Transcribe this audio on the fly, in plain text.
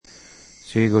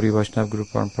Shri Gauri Vaishnav Guru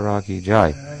Parampara ki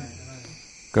jai.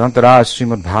 Grantaraj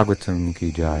Srimad Bhagavatam ki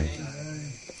jai.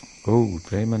 Oh,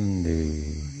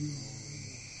 Premanande.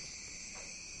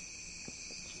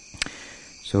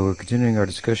 So we're continuing our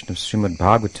discussion of Srimad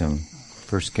Bhagavatam,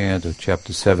 first canto,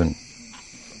 chapter 7.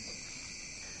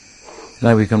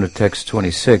 Tonight we come to text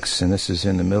 26, and this is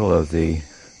in the middle of the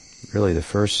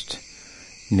first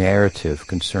narrative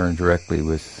concerned directly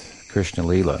with Krishna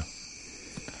Lila.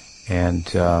 And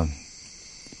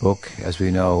book, as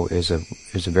we know, is a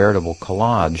veritable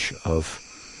collage of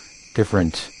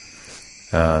different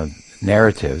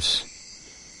narratives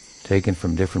taken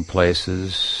from different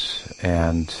places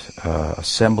and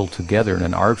assembled together in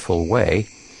an artful way.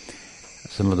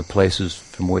 Some of the places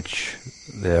from which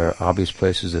there are obvious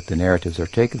places that the narratives are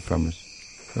taken from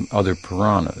other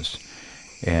Puranas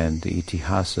and the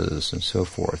Itihasas and so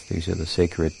forth. These are the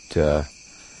sacred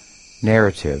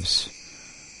narratives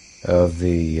of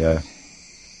the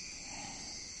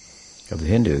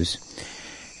Hindus,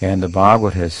 and the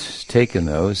Bhagavad has taken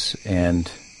those and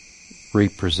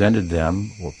represented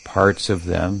them, or parts of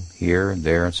them, here and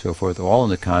there and so forth, all in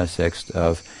the context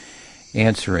of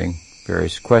answering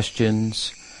various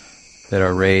questions that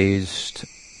are raised,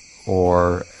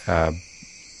 or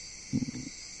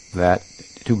that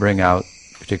to bring out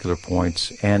particular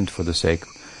points, and for the sake,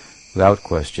 without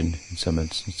question, in some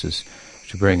instances,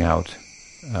 to bring out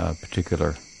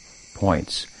particular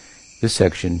points. This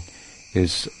section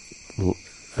is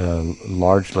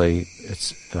largely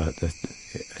it's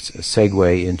a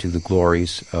segue into the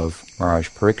glories of Maharaj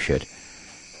Parikshit,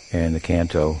 and the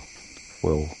canto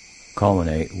will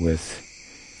culminate with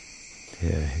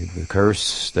the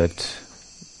curse that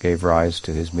gave rise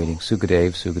to his meeting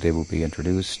Sukadev. Sukadev will be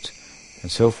introduced,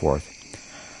 and so forth.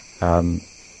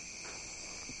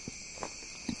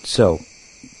 So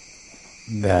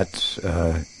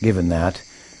that, given that,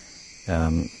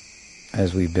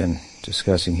 as we've been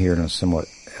discussing here and somewhat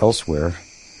elsewhere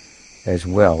as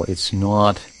well, it's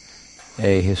not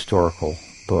a historical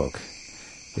book.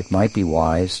 It might be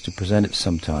wise to present it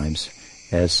sometimes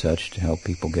as such to help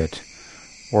people get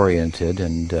oriented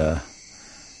and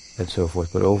so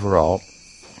forth. But overall,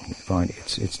 you find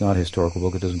it's not a historical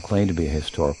book. It doesn't claim to be a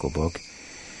historical book.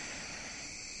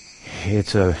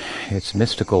 It's a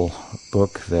mystical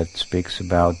book that speaks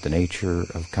about the nature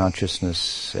of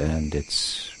consciousness and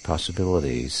its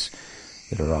possibilities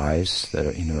that arise, that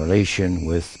are in relation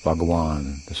with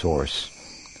Bhagavan, the source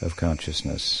of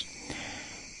consciousness.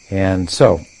 And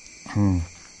so,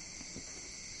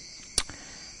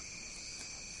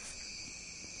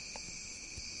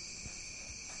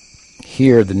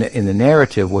 here in the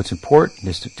narrative, what's important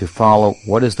is to follow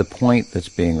what is the point that's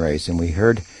being raised. And we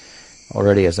heard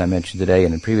already, as I mentioned today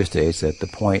and in previous days, that the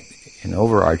point, in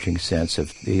overarching sense,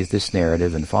 of this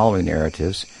narrative and following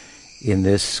narratives in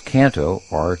this canto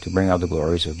are to bring out the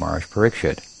glories of Maharaj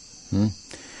Parikshit.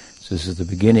 So this is the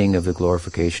beginning of the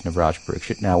glorification of Raj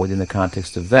Parikshit. Now, within the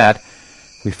context of that,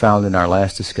 we found in our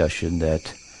last discussion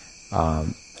that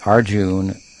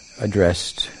Arjuna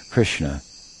addressed Krishna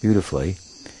beautifully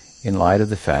in light of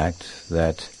the fact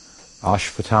that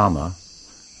Ashvatthama,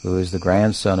 who is the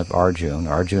grandson of Arjuna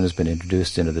has been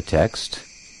introduced into the text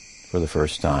for the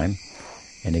first time.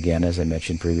 And again, as I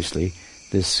mentioned previously,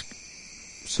 this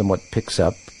somewhat picks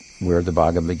up where the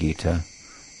Bhagavad Gita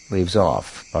leaves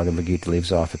off. Bhagavad Gita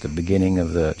leaves off at the beginning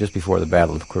of just before the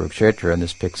battle of Kurukshetra, and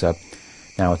this picks up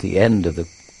now at the end of the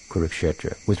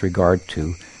Kurukshetra with regard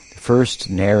to the first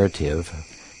narrative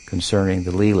concerning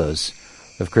the Leelas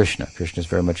of Krishna. Krishna is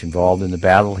very much involved in the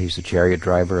battle. He's the chariot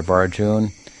driver of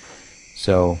Arjuna.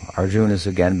 So Arjuna has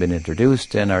again been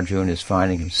introduced, and Arjuna is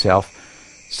finding himself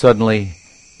suddenly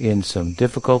in some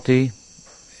difficulty,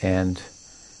 and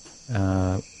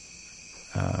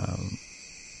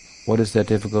what is that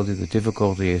difficulty? The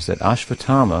difficulty is that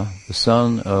Ashvatthama, the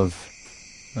son of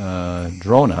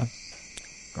Drona,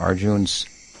 Arjuna's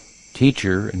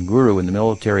teacher and guru in the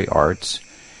military arts,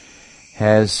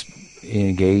 has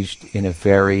engaged in a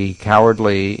very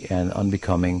cowardly and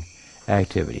unbecoming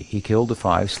activity. He killed the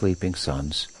 5 sleeping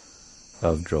sons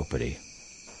of Draupadi.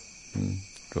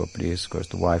 Draupadi is, of course,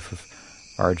 the wife of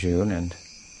Arjuna, and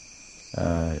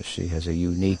she has a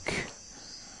unique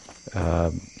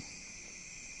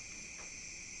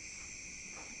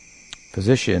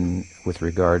position with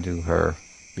regard to her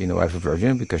being the wife of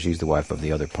Arjuna, because she's the wife of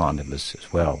the other Pandavas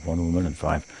as well, 1 woman and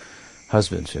 5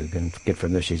 husbands. So you can get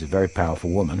from this she's a very powerful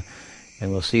woman,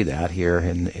 and we'll see that here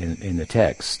in the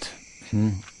text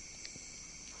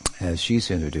as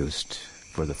she's introduced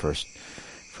for the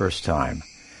first time.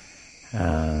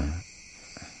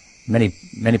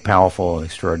 Many powerful and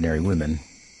extraordinary women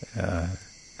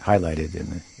highlighted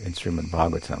in Srimad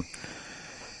Bhagavatam.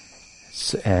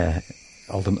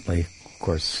 Ultimately, of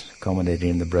course, culminating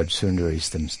in the Braj Sundaris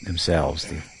themselves,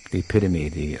 the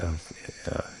epitome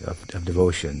of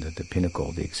devotion, the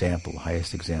pinnacle, the example, the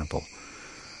highest example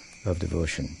of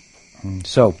devotion.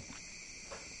 So,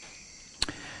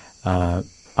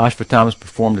 Ashvatthama's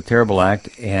performed a terrible act,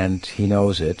 and he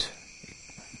knows it.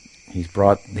 He's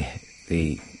brought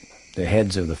the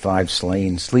heads of the 5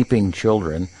 slain, sleeping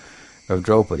children of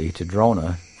Draupadi to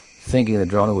Drona, thinking that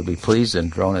Drona would be pleased,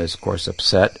 and Drona is, of course,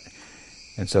 upset.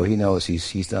 And so he knows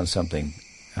he's done something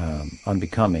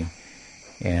unbecoming,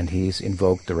 and he's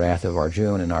invoked the wrath of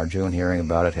Arjuna, and Arjuna, hearing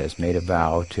about it, has made a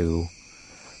vow to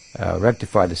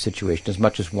rectify the situation as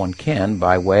much as one can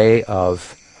by way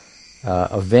of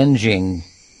avenging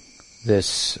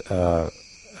this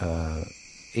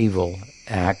evil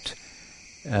act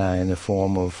in the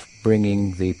form of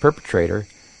bringing the perpetrator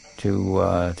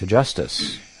to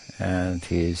justice. And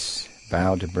he's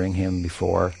vowed to bring him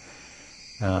before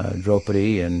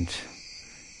Draupadi and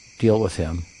deal with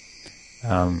him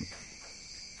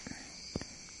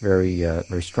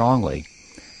very strongly.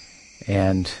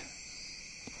 And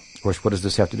of course, what does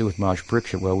this have to do with Maharaj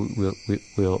Parikshit? Well,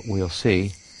 we'll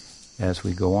see as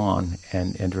we go on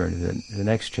and enter into the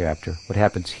next chapter. What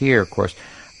happens here, of course,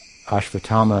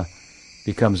 Ashvatthama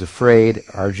becomes afraid.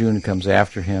 Arjuna comes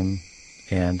after him,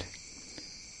 and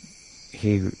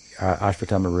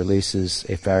Ashvatthama releases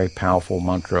a very powerful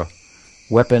mantra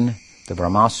weapon, the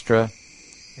Brahmastra,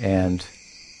 and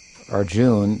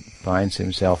Arjuna finds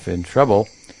himself in trouble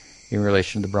in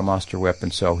relation to the Brahmastra weapon.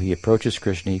 So he approaches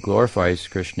Krishna, he glorifies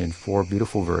Krishna in 4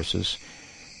 beautiful verses,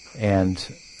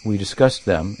 and we discussed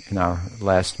them in our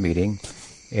last meeting,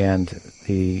 and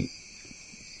the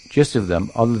gist of them,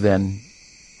 other than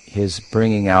his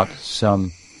bringing out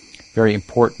some very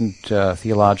important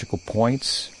theological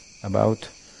points about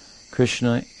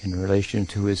Krishna in relation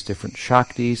to his different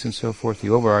Shaktis and so forth, the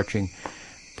overarching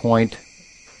point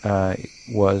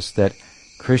was that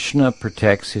Krishna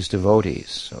protects his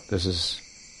devotees. So this is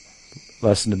a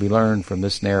lesson to be learned from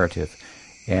this narrative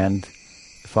and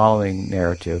the following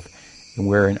narrative,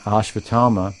 wherein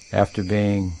Ashvatthama, after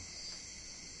being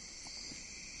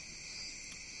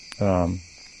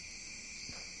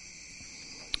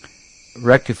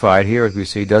rectified here, as we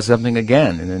see, does something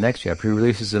again in the next chapter. He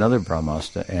releases another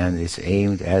Brahmastra, and it's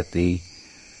aimed at the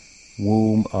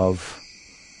womb of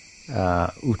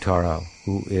Uttara,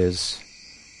 who is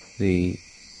the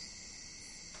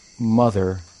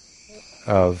mother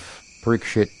of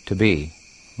Parikshit to be,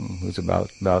 who's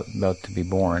about to be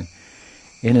born,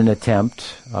 in an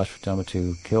attempt, Ashvatthama,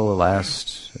 to kill the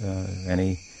last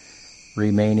any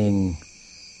remaining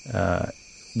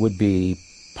would-be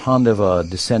Pandava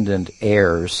descendant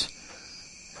heirs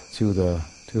to the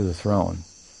throne.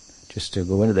 Just to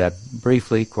go into that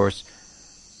briefly, of course,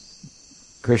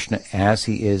 Krishna, as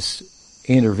he is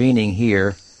intervening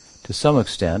here to some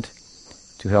extent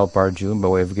to help Arjuna by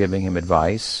way of giving him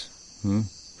advice, in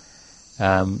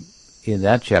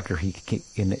that chapter,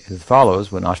 it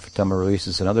follows when Ashvatthama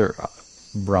releases another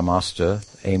Brahmastra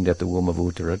aimed at the womb of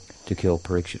Uttara to kill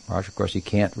Parikshit Maharaj. Of course, he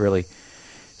can't really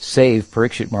save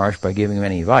Parikshit Maharaj by giving him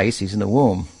any advice. He's in the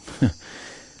womb.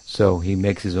 So he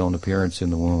makes his own appearance in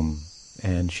the womb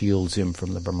and shields him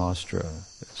from the Brahmastra and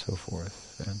so forth.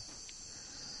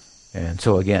 And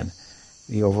so again,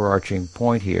 the overarching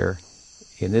point here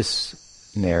in this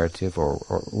narrative, or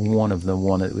one of them,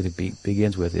 one that it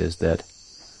begins with, is that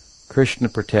Krishna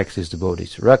protects his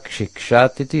devotees.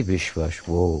 Rakshikshatiti vishvash.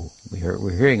 Whoa.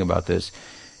 We're hearing about this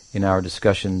in our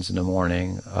discussions in the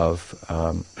morning of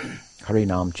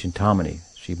Harinam Chintamani,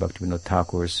 Sri Bhaktivinoda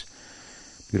Thakur's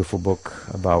beautiful book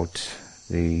about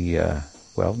the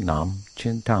Nam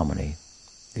Chintamani,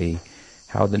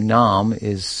 how the Nam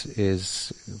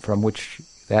is from which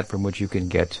you can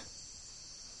get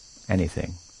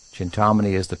anything.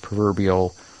 Chintamani is the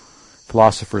proverbial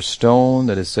philosopher's stone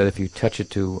that is said if you touch it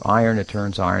to iron, it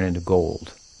turns iron into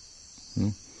gold.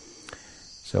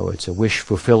 So it's a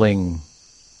wish-fulfilling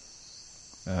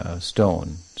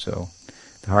stone. So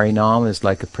the Harinam is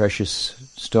like a precious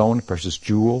stone, a precious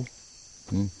jewel.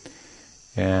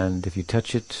 And if you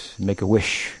touch it, make a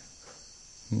wish.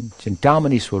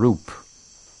 Chintamani Swarup.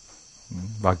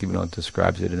 Bhaktivinoda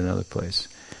describes it in another place.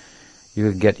 You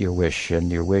can get your wish, and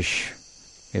your wish,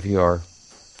 if you are,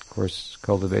 of course,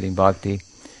 cultivating bhakti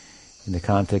in the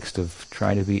context of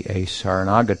trying to be a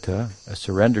saranagata, a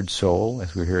surrendered soul,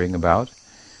 as we're hearing about,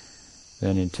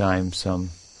 then in time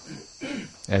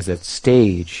as that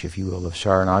stage, if you will, of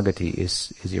saranagati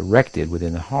is erected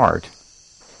within the heart,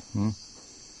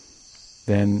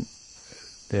 then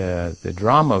the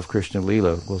drama of Krishna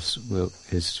Lila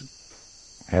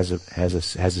has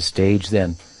a stage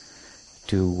then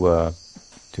to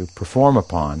perform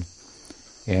upon,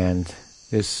 and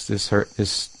this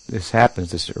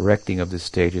happens. This erecting of this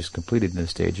stage is completed in the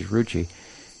stage of Ruchi,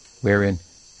 wherein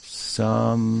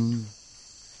some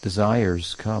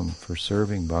desires come for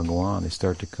serving Bhagavan. They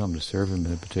start to come to serve him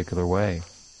in a particular way,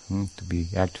 to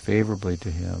act favorably to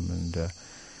him,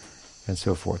 and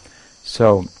so forth.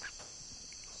 So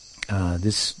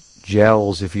this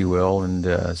gels, if you will, and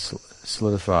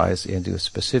solidifies into a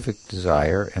specific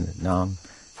desire and nam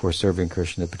for serving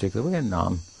Krishna in a particular way, and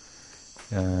nam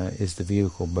is the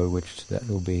vehicle by which that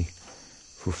will be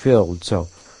fulfilled. So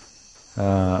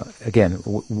again,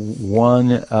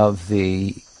 one of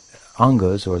the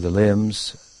angas, or the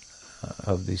limbs,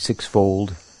 of the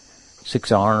six-armed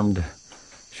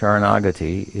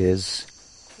Sharanagati is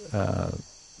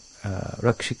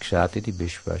Rakshikshati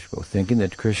Vishvashvo, thinking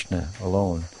that Krishna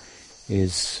alone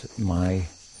is my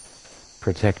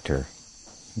protector.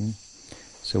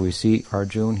 So we see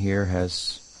Arjuna here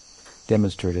has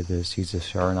demonstrated this. He's a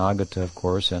Sharanagata, of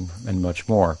course, and much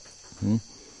more.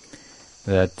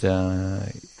 That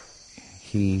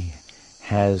he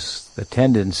has the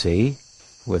tendency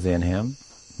within him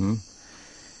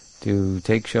to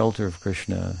take shelter of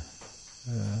Krishna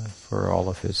for all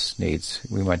of his needs.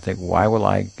 We might think, why will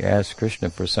I ask Krishna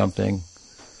for something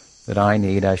that I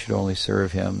need? I should only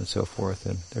serve him, and so forth.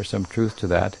 And there's some truth to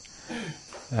that.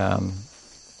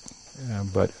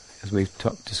 But as we've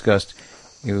discussed,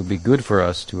 it would be good for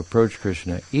us to approach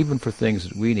Krishna, even for things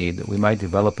that we need, that we might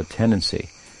develop a tendency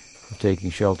of taking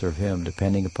shelter of him,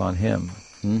 depending upon him.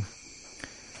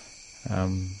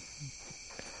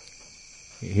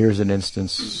 Here's an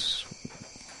instance,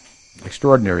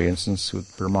 extraordinary instance,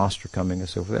 with Brahmastra coming and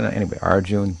so forth. Anyway,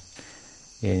 Arjuna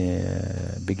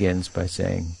begins by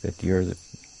saying that you're the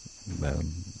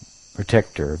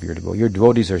protector of your devotees. Your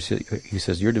devotees are, he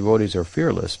says, your devotees are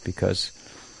fearless because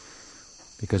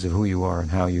of who you are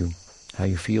and how you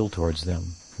feel towards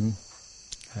them.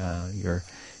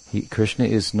 Krishna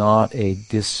is not a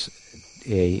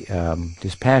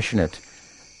dispassionate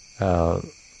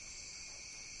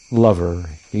lover.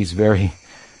 He's very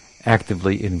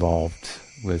actively involved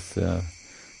with the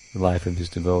life of his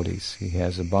devotees. He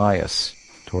has a bias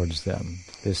towards them.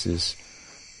 This is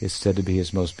said to be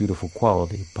his most beautiful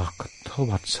quality,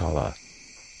 bhaktavatsala.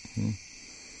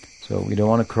 So we don't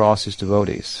want to cross his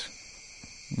devotees.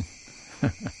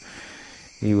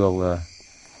 He will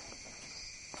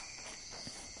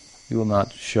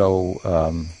not show,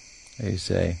 how you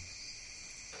say,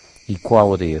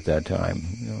 equality at that time.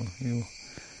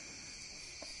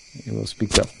 He will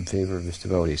speak up in favor of his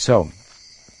devotees. So,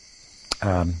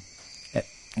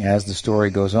 as the story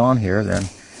goes on here, then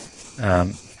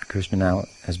Krishna now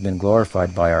has been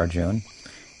glorified by Arjuna,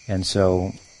 and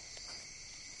so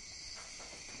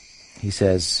he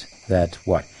says that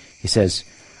what? He says,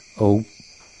 "O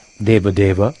Deva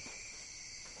Deva,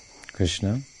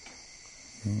 Krishna,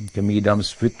 kamidam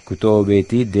svit kuto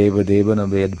veti Deva Deva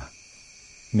naved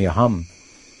miham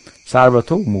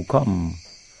sarvato mukam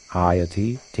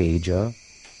ayati teja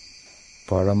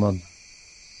parama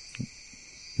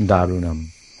darunam."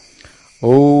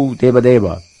 O Deva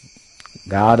Deva,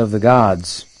 God of the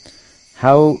gods,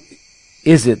 how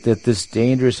is it that this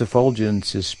dangerous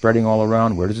effulgence is spreading all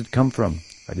around? Where does it come from?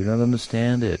 I do not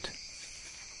understand it.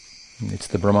 It's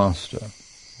the Brahmastra.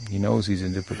 He knows he's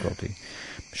in difficulty.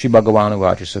 Shri Bhagavan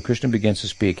Uvacha. So Krishna begins to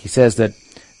speak. He says that,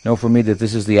 know for me that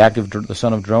this is the act of the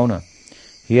son of Drona.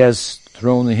 He has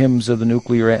thrown the hymns of the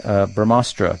nuclear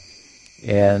Brahmastra,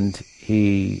 and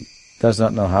he does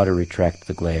not know how to retract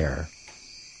the glare.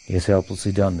 He has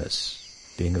helplessly done this,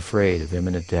 being afraid of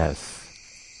imminent death.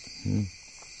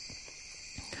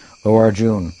 O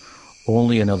Arjuna,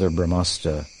 only another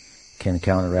Brahmastra can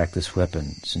counteract this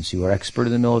weapon. Since you are expert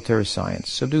in the military science,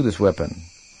 subdue this weapon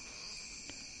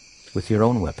with your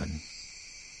own weapon.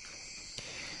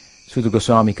 Sutta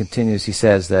Goswami continues, he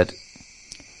says that,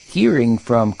 hearing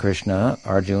from Krishna,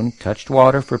 Arjuna touched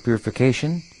water for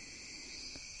purification,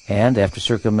 and after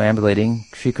circumambulating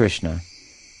Sri Krishna,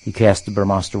 he cast the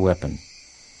Brahmastra weapon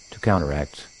to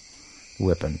counteract the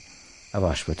weapon of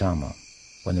Ashwatthama.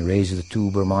 When the rays of the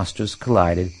two Brahmastras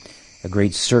collided, a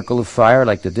great circle of fire,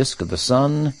 like the disk of the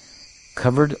sun,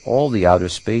 covered all the outer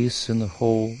space and the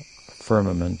whole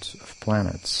firmament of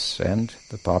planets, and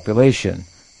the population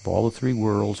of all the three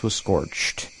worlds was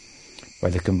scorched by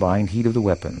the combined heat of the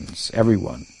weapons.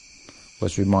 Everyone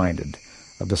was reminded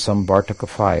of the Sambartaka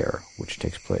fire, which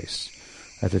takes place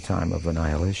at the time of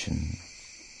annihilation.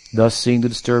 Thus, seeing the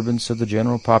disturbance of the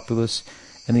general populace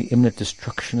and the imminent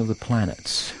destruction of the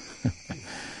planets,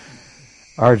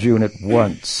 Arjuna at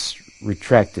once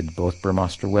retracted both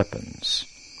Brahmastra weapons,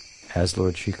 as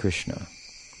Lord Sri Krishna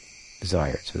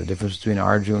desired. So the difference between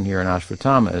Arjuna here and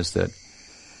Ashvatthama is that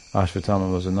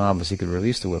Ashvatthama was a novice. He could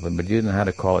release the weapon, but he didn't know how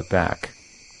to call it back.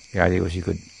 The idea was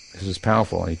this is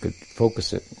powerful, and he could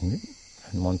focus it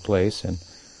in one place, and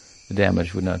there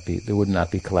would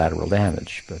not be collateral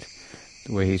damage. But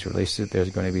the way he's released it, there's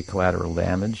going to be collateral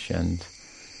damage, and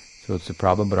so it's a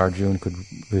problem. But Arjuna could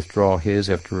withdraw his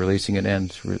after releasing it,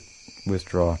 and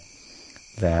withdraw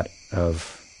that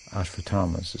of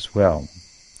Ashvatthama's as well.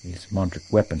 These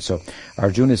mantric weapons. So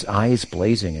Arjuna's eyes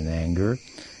blazing in anger,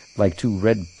 like two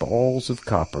red balls of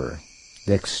copper,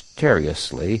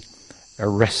 dexterously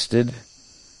arrested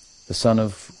the son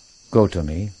of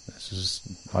Gautami. This is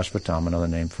Ashvatthama, another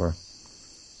name for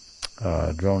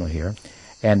Drona here,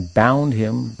 and bound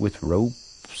him with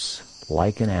ropes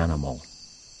like an animal.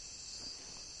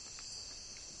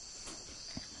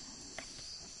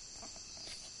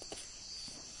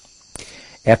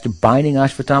 After binding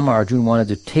Ashvatthama, Arjuna wanted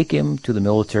to take him to the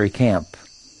military camp.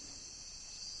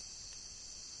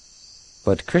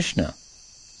 But Krishna,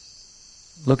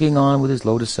 looking on with his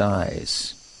lotus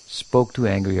eyes, spoke to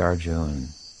angry Arjuna.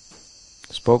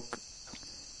 He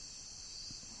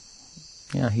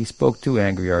spoke to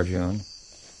angry Arjuna.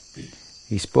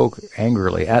 He spoke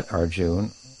angrily at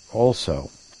Arjuna also.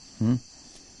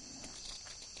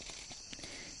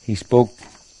 He spoke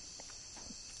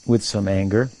with some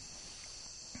anger.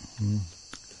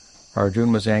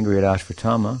 Arjuna was angry at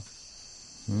Ashvatthama.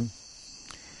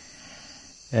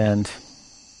 And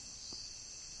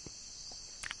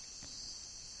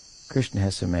Krishna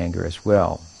has some anger as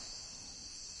well.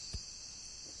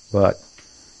 But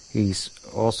he's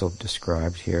also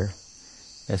described here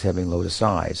as having lotus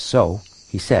eyes. So,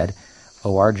 he said,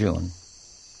 O Arjuna,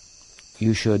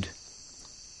 you should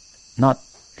not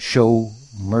show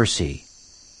mercy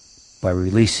by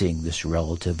releasing this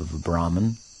relative of a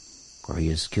Brahmin, for he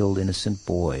has killed innocent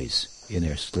boys in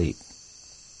their sleep.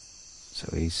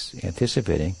 So he's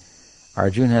anticipating.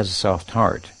 Arjuna has a soft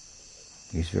heart.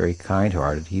 He's very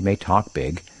kind-hearted. He may talk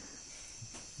big,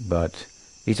 but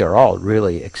these are all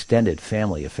really extended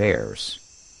family affairs.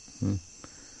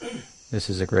 This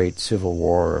is a great civil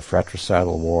war, a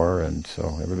fratricidal war, and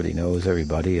so everybody knows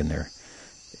everybody, and they're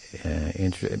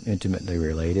intimately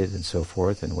related and so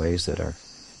forth in ways that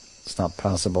it's not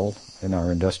possible in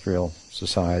our industrial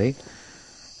society.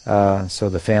 So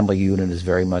the family unit is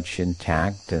very much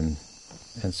intact and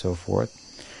so forth.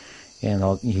 And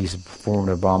he's performed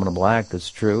an abominable act,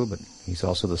 that's true, but he's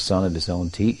also the son of his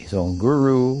own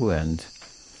guru, and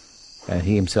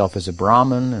he himself is a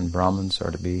Brahmin, and Brahmins are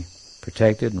to be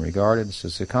protected and regarded. This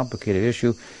is a complicated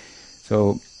issue.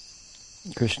 So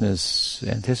Krishna is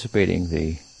anticipating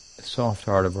the soft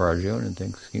heart of Arjuna and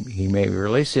thinks he may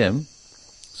release him.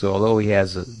 So although he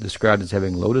has described as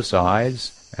having lotus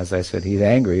eyes, as I said, he's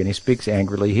angry, and he speaks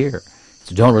angrily here.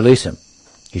 So don't release him.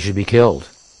 He should be killed.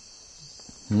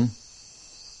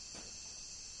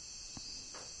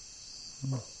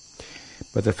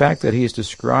 But the fact that he is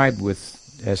described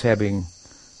as having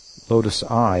lotus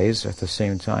eyes at the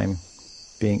same time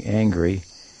being angry,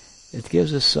 it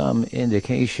gives us some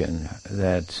indication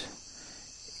that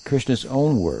Krishna's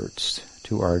own words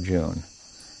to Arjuna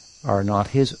are not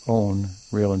his own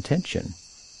real intention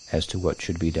as to what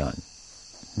should be done.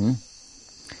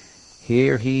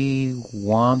 Here he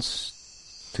wants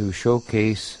to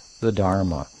showcase the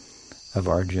Dharma of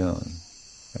Arjuna.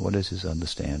 And what is his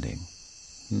understanding?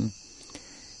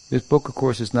 This book, of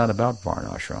course, is not about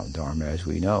Varnashram Dharma, as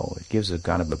we know. It gives a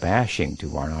kind of a bashing to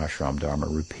Varnashram Dharma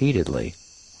repeatedly.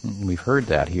 We've heard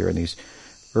that here in these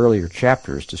earlier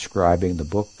chapters describing the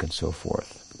book and so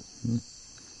forth.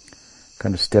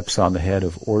 Kind of steps on the head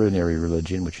of ordinary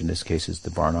religion, which in this case is the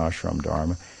Varnashram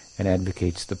Dharma, and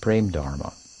advocates the Prem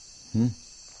Dharma.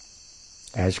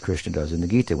 As Krishna does in the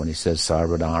Gita when he says,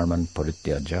 Sarva Dharman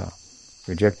Parityaja,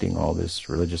 rejecting all this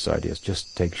religious ideas,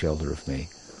 just take shelter of me.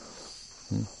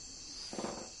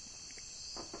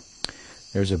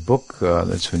 There's a book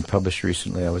that's been published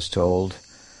recently, I was told,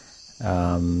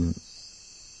 by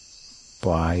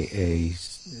a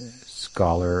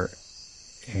scholar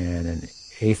and an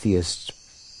atheist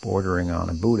bordering on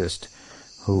a Buddhist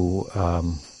who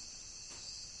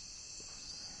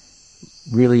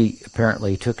really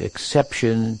apparently took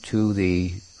exception to the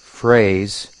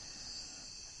phrase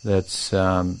that's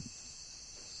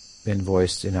been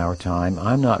voiced in our time.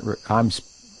 I'm not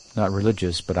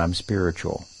religious, but I'm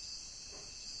spiritual.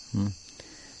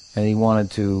 And he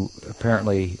wanted to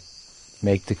apparently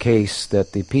make the case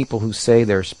that the people who say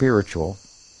they're spiritual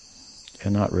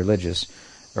and not religious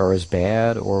are as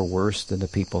bad or worse than the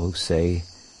people who say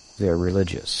they're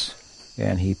religious.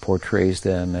 And he portrays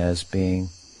them as being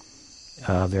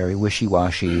very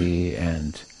wishy-washy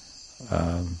and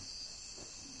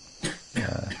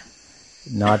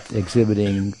not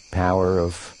exhibiting power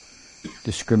of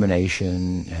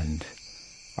discrimination and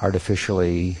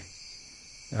artificially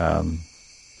kind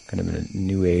of in a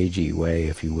new agey way,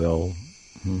 if you will,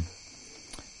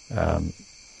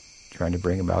 trying to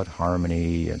bring about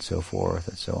harmony and so forth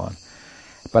and so on.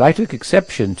 But I took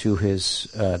exception to his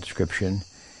description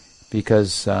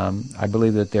because I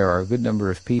believe that there are a good number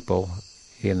of people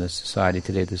in the society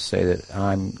today that say that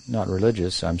I'm not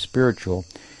religious, I'm spiritual,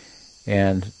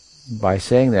 and by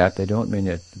saying that, they don't mean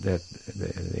that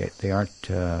they aren't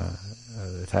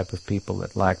the type of people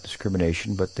that lack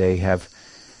discrimination, but they have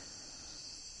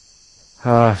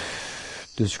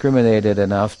discriminated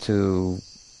enough to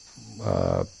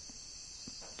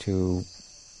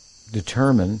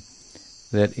determine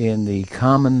that in the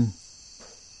common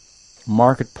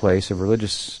marketplace of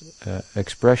religious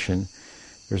expression,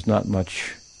 there's not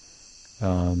much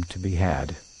to be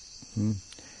had.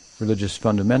 Religious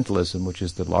fundamentalism, which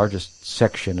is the largest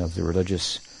section of the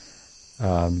religious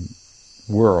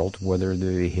world, whether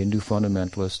they're Hindu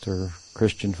fundamentalist or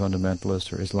Christian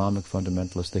fundamentalist or Islamic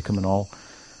fundamentalist, they come in all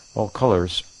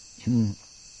colors.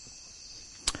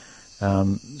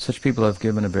 Such people have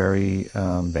given a very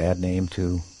bad name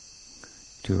to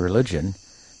religion,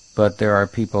 but there are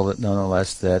people that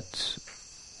nonetheless that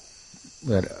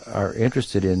are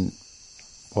interested in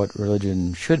what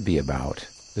religion should be about,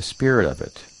 the spirit of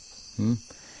it.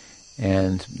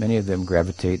 And many of them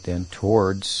gravitate then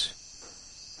towards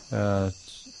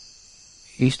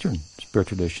Eastern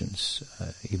spiritual traditions,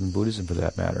 even Buddhism for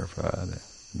that matter, that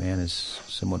man is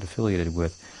somewhat affiliated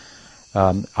with.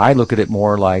 I look at it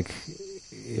more like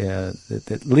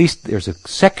that at least there's a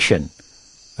section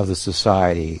of the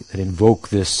society that invoke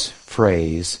this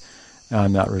phrase,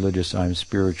 I'm not religious, I'm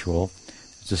spiritual.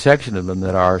 There's a section of them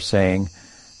that are saying,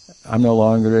 I'm no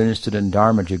longer interested in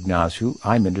Dharma Jignasu,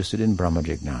 I'm interested in Brahma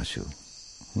Jignasu.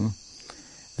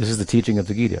 This is the teaching of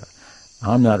the Gita.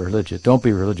 I'm not religious. Don't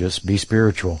be religious, be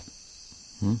spiritual.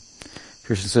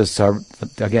 Krishna says,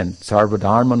 again,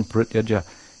 Sarvadharman Prityaja,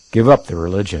 give up the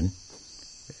religion.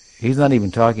 He's not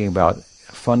even talking about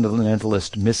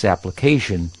fundamentalist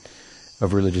misapplication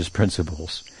of religious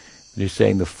principles. But he's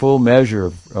saying the full measure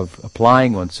of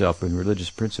applying oneself in religious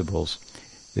principles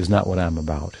is not what I'm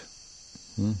about.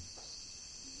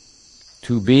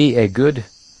 To be a good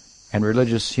and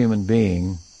religious human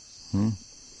being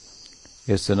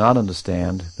is to not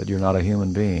understand that you're not a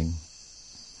human being.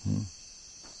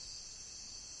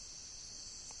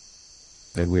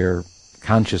 That we're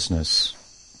consciousness,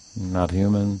 not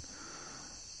human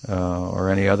or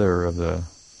any other of the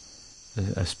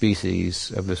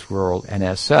species of this world, and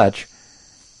as such,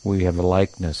 we have a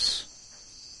likeness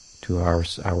to our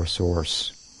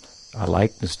source, a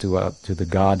likeness to the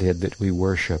Godhead that we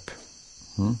worship.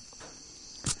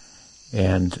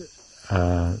 And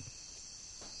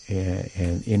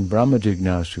in Brahma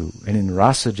Jignasu and in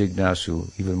Rasa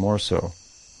Jignasu even more so,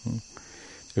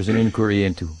 there's an inquiry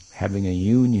into having a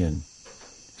union,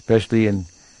 especially in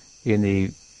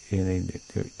the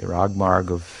Ragmarg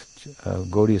of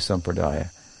Gaudiya Sampradaya,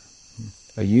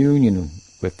 a union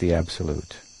with the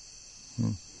Absolute,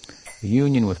 a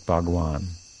union with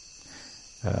Bhagavan,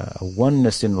 a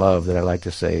oneness in love that I like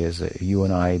to say is you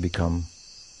and I become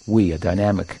we, a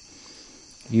dynamic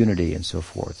unity and so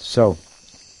forth. So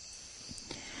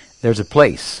there's a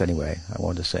place, anyway, I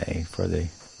want to say, for the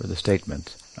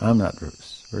statement, I'm not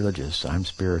religious, I'm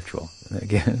spiritual. And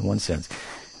again, in one sense,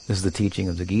 this is the teaching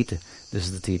of the Gita, this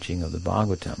is the teaching of the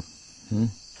Bhagavatam.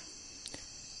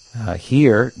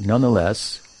 Here,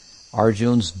 nonetheless,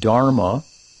 Arjuna's Dharma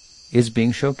is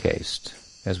being showcased,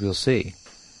 as we'll see.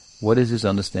 What is his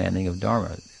understanding of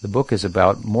Dharma? The book is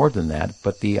about more than that,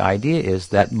 but the idea is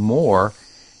that more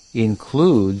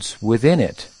includes within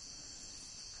it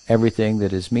everything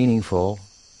that is meaningful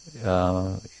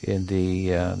that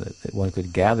one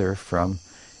could gather from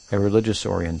a religious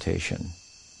orientation.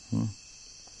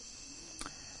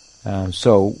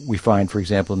 So we find, for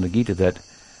example, in the Gita that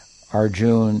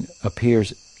Arjuna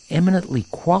appears eminently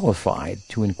qualified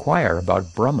to inquire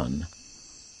about Brahman,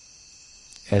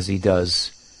 as he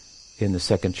does in the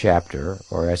second chapter,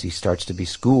 or as he starts to be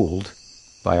schooled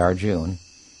by Arjuna,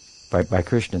 by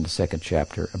Krishna in the second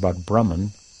chapter, about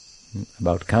Brahman,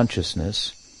 about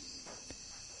consciousness,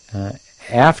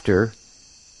 after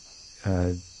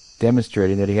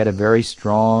demonstrating that he had a very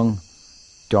strong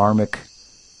dharmic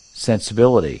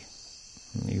sensibility.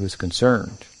 He was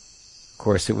concerned. Of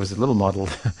course, it was a little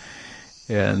muddled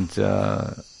And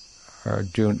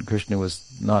Krishna was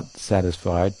not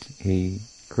satisfied. He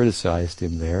criticized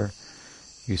him there.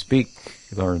 You speak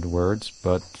learned words,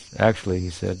 but actually, he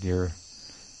said, you're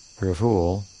a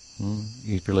fool.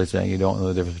 He's really saying you don't know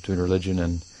the difference between religion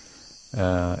and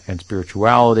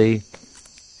spirituality.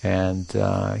 And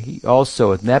he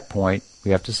also, at that point,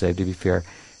 we have to say, to be fair,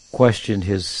 questioned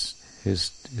his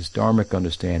dharmic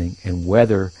understanding and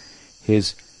whether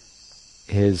his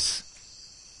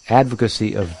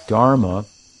advocacy of dharma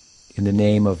in the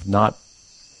name of not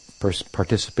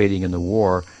participating in the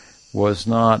war was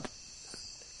not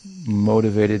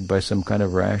motivated by some kind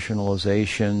of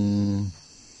rationalization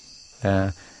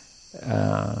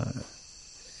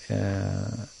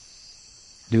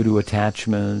due to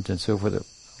attachment and so forth.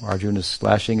 Arjuna's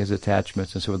slashing his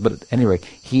attachments and so forth. But at any rate,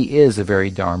 he is a very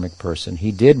dharmic person.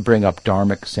 He did bring up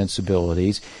dharmic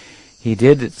sensibilities. He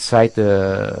did cite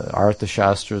the Artha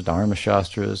Shastras, Dharma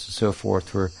Shastras, and so forth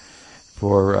for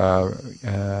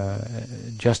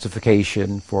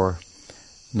justification for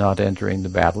not entering the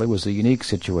battle. It was a unique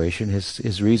situation.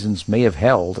 His reasons may have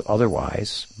held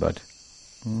otherwise, but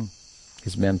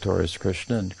his mentor is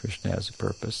Krishna, and Krishna has a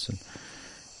purpose,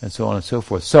 and so on and so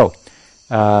forth. So,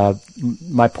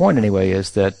 my point anyway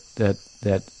is that the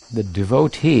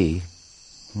devotee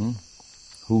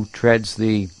who treads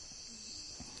the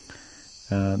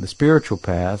spiritual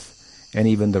path, and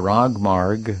even the Rag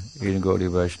Marg in Gaudiya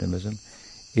Vaishnavism,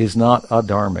 is not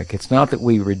adharmic. It's not that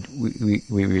we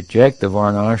reject the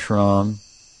Varnashram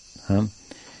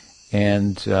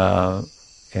and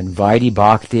Vaidhi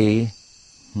Bhakti.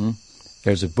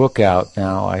 There's a book out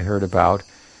now I heard about.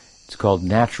 It's called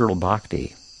Natural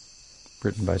Bhakti,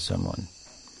 written by someone,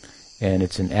 and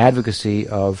it's an advocacy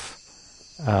of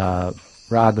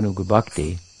Raganuga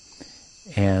Bhakti,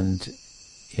 and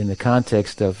in the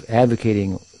context of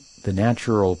advocating the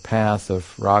natural path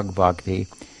of Rag Bhakti,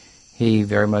 he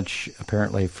very much,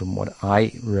 apparently from what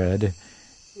I read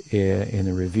in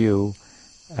the review,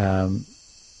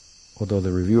 although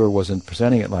the reviewer wasn't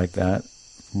presenting it like that,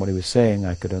 from what he was saying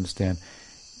I could understand,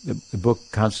 the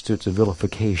book constitutes a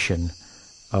vilification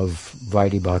of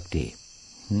Vaidhi Bhakti.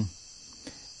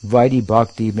 Vaidhi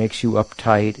Bhakti makes you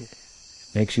uptight,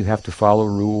 makes you have to follow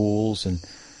rules, and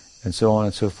so on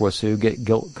and so forth. So you get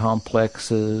guilt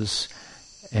complexes,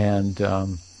 and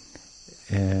so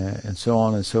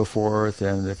on and so forth.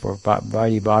 And therefore,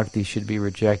 Vaidhi Bhakti should be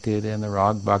rejected, and the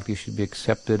Rag Bhakti should be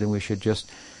accepted, and we should just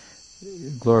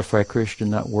glorify Krishna,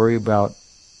 not worry about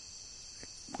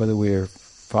whether we're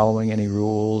following any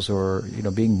rules or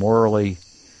being morally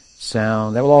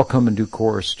sound. That will all come in due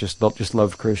course. Just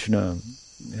love Krishna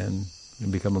and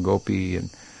become a gopi, and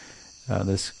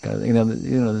this kind of thing.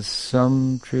 There's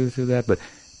some truth to that, but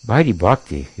Vaidhi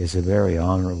Bhakti is a very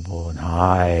honorable and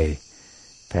high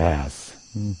path.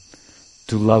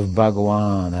 To love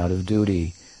Bhagawan out of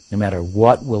duty, no matter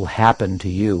what will happen to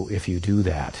you if you do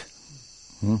that.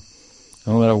 No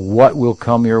matter what will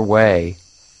come your way.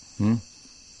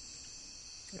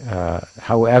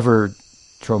 However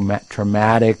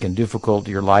traumatic and difficult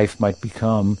your life might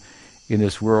become in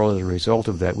this world as a result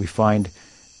of that. We find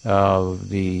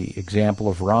the example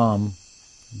of Ram,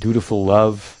 dutiful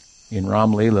love in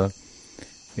Ram Leela,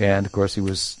 and of course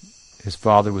his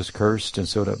father was cursed, and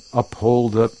so to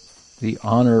uphold the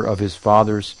honor of his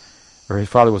father's, or his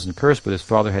father wasn't cursed, but his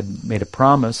father had made a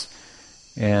promise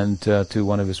and to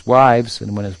one of his wives,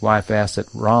 and when his wife asked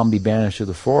that Ram be banished to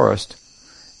the forest,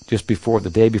 just before the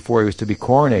day before he was to be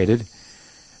coronated,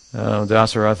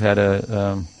 Dasarath had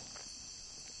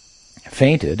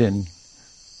fainted and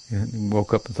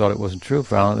woke up and thought it wasn't true.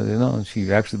 Found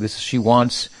that she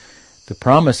wants the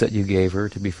promise that you gave her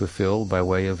to be fulfilled by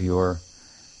way of your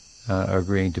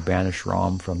agreeing to banish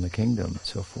Ram from the kingdom and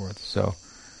so forth. So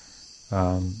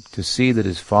to see that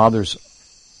his father's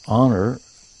honored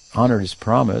his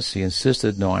promise, he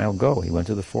insisted, "No, I'll go." He went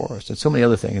to the forest, and so many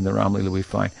other things in the Ram Leela we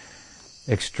find.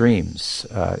 Extremes,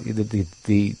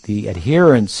 the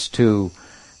adherence to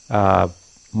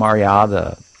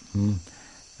Maryada,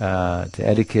 to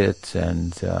etiquette,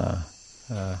 and the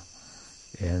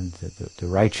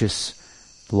righteous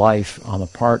life on the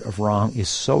part of Ram is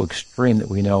so extreme that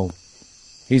we know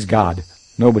he's God.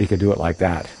 Nobody could do it like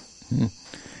that.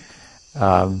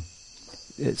 So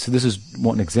this is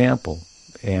one example,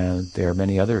 and there are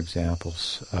many other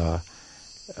examples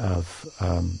of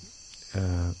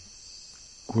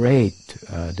great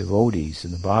devotees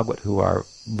in the Bhagavad who are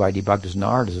Vaidhi Bhaktas.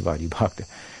 Narada is a Vaidhi Bhakta.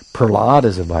 Prahlad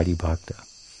is a Vaidhi Bhakta.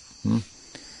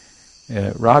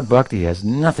 Rag Bhakti has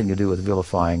nothing to do with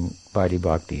vilifying Vaidhi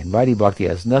Bhakti, and Vaidhi Bhakti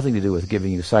has nothing to do with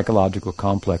giving you psychological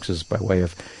complexes by way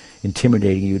of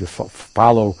intimidating you to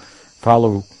follow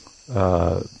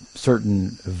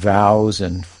certain vows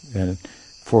and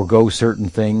forego certain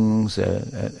things,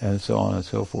 and so on and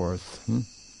so forth.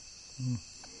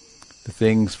 The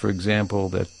things, for example,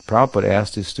 that Prabhupada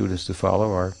asked his students to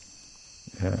follow are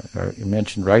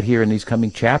mentioned right here in these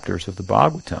coming chapters of the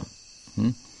Bhagavatam.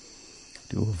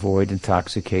 To avoid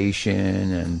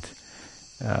intoxication and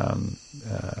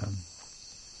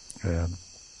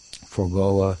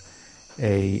forego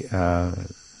a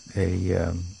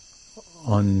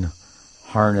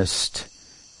unharnessed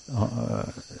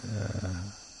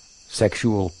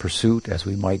sexual pursuit, as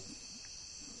we might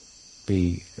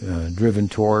be driven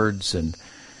towards, and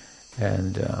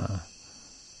to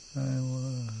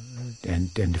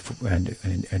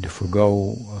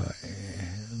forego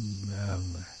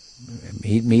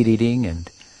meat eating, and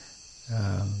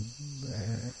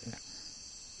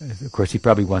of course he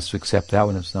probably wants to accept that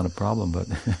one. It's not a problem, but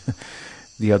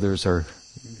the others are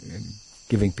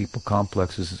giving people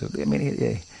complexes. I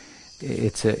mean,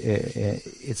 it's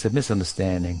a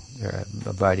misunderstanding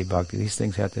of Vaidhi Bhakti. These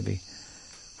things have to be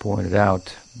pointed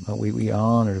out. We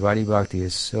honor Vaidhi Bhakti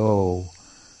is so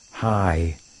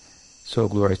high, so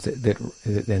glorious,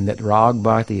 that Rag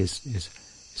Bhakti is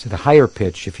at a higher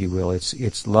pitch, if you will.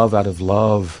 It's love out of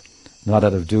love, not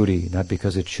out of duty, not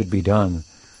because it should be done,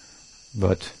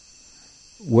 but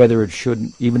whether it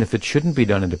should, even if it shouldn't be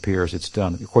done, it appears it's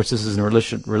done. Of course, this is in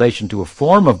relation to a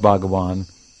form of Bhagavan,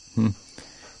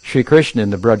 Sri Krishna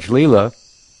in the Braj Leela,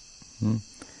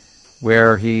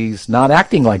 where he's not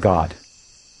acting like God.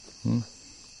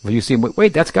 Well, you see him,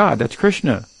 wait, that's God, that's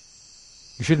Krishna.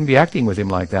 You shouldn't be acting with him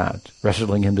like that,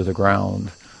 wrestling him to the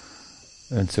ground,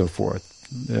 and so forth.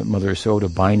 Mother Yashoda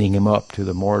binding him up to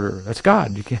the mortar. That's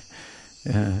God. You can't.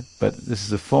 But this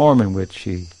is a form in which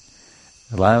he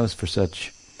allows for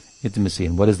such intimacy.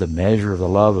 And what is the measure of the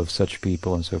love of such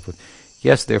people, and so forth?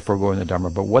 Yes, they're foregoing the Dharma,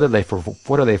 but what are they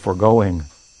foregoing?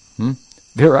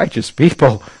 They're righteous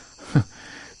people.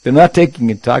 They're not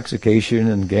taking intoxication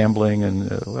and gambling,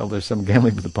 and well, there's some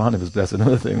gambling with the Pandavas, but that's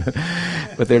another thing.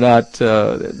 But they're not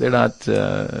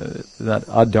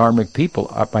adharmic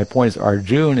people. My point is,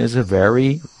 Arjuna is a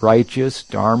very righteous,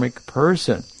 dharmic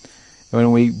person.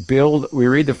 When we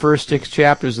read the first 6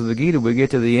 chapters of the Gita, we get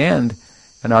to the end,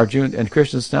 and Arjuna and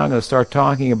Krishna's now going to start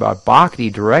talking about bhakti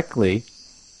directly,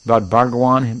 about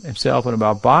Bhagavan himself and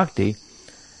about bhakti.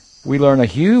 We've learned a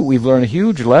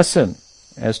huge lesson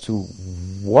as to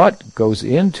what goes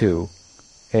into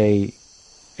a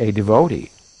devotee.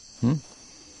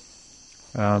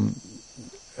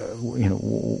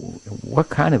 What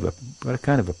kind of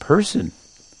a person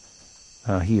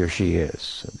he or she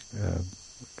is,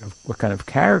 what kind of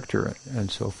character, and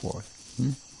so forth.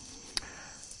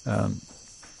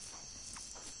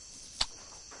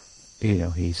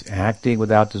 He's acting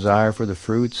without desire for the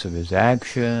fruits of his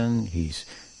action. He's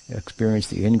experienced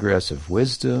the ingress of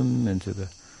wisdom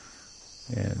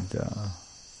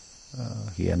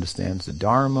he understands the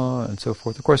Dharma, and so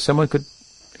forth. Of course, someone could,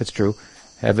 it's true,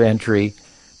 have entry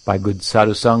by good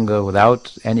sadhu sangha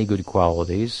without any good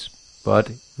qualities, but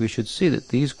we should see that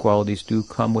these qualities do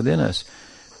come within us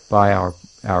by our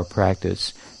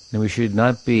practice, and we should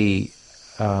not be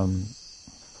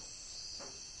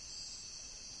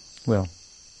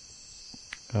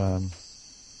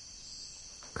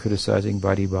criticizing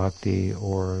Vaidhi Bhakti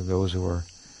or those who are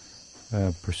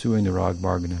pursuing the Rag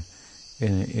Marga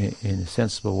in a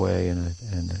sensible way and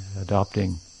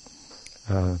adopting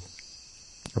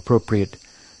appropriate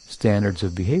standards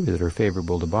of behavior that are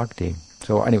favorable to Bhakti.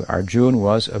 So anyway, Arjuna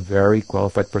was a very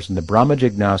qualified person. The Brahma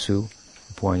Jignasu,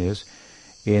 the point is,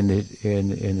 in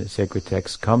the sacred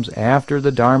text, comes after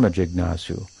the Dharma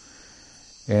Jignasu,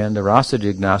 and the Rasa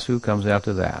Jignasu comes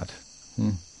after that.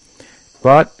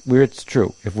 But it's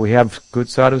true, if we have good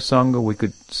sadhu sangha, we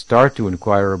could start to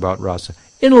inquire about rasa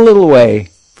in a little way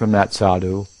from that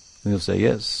sadhu, and he'll say,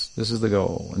 yes, this is the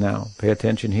goal. Now, pay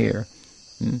attention here,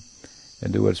 and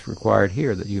do what's required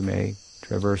here, that you may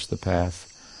traverse the path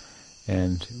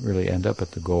and really end up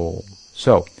at the goal.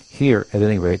 So, here, at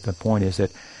any rate, the point is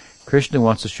that Krishna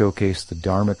wants to showcase the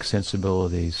dharmic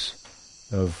sensibilities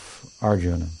of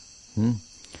Arjuna.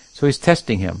 So he's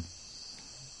testing him.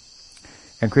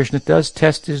 And Krishna does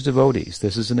test his devotees.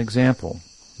 This is an example.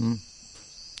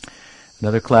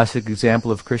 Another classic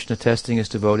example of Krishna testing his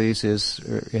devotees is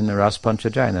in the Ras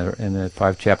Panchadhyaya, in the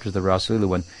 5 chapters of the Rasa Leela,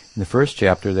 when in the first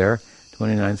chapter there,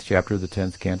 29th chapter of the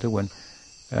 10th canto, when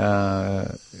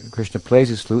Krishna plays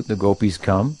his flute, the gopis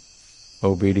come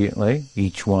obediently,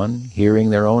 each one hearing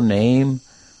their own name,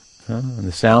 and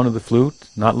the sound of the flute,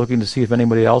 not looking to see if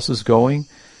anybody else is going,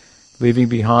 leaving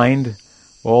behind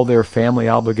all their family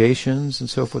obligations and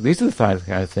so forth. These are the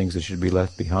kind of things that should be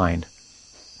left behind.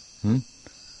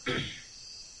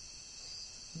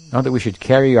 Not that we should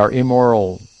carry our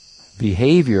immoral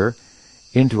behavior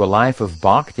into a life of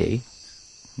bhakti,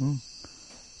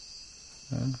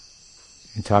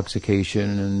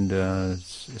 intoxication and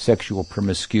sexual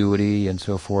promiscuity and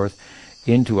so forth,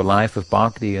 into a life of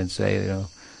bhakti and say,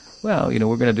 well,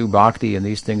 we're going to do bhakti and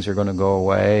these things are going to go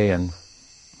away and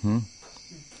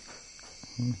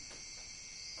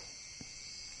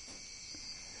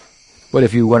But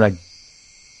if you want to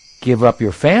give up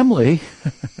your family,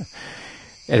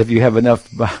 and if you have enough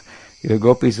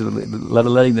gopis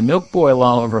letting the milk boil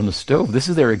all over on the stove, this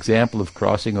is their example of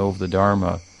crossing over the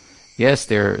Dharma. Yes,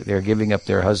 they're giving up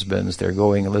their husbands, they're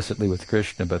going illicitly with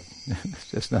Krishna, but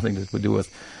it's just nothing to do with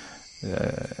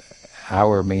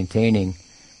our maintaining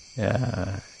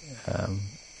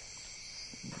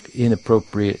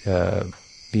inappropriate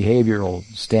behavioral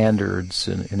standards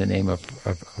in the name of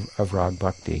rag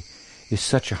bhakti. Is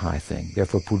such a high thing.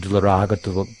 Therefore, pujla raga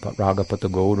pata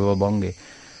gauda bange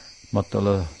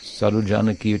matala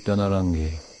sarujana kirtana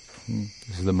range.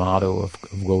 This is the motto of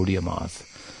Gaudiya Math,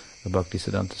 the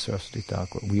Bhaktisiddhanta Saraswati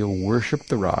Thakur. We'll worship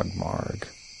the rag marg.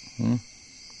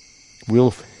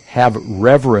 We'll have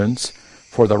reverence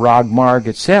for the rag marg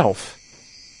itself.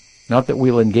 Not that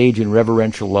we'll engage in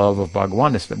reverential love of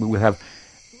Bhagavan, it's that we will have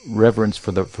reverence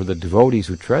for the devotees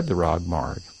who tread the rag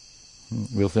marg.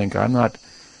 We'll think, I'm not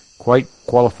quite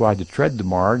qualified to tread the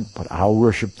marg, but I'll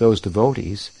worship those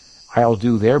devotees. I'll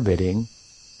do their bidding,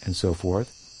 and so forth.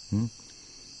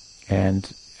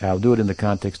 And I'll do it in the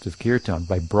context of kirtan,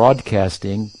 by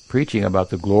broadcasting, preaching about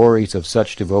the glories of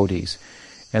such devotees.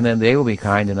 And then they will be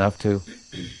kind enough to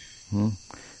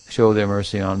show their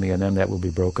mercy on me, and then that will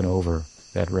be broken over,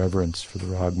 that reverence for the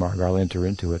rag marg. I'll enter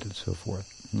into it, and so forth.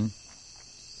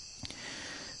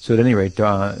 So at any rate,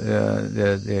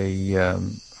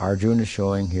 Arjuna is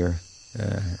showing here,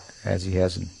 as he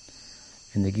has in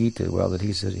the Gita, that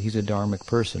he's a dharmic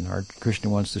person. Krishna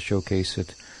wants to showcase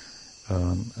it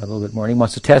a little bit more. And he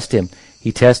wants to test him.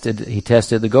 He tested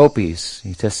the gopis.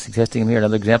 He's testing him here.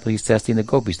 Another example, he's testing the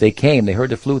gopis. They came. They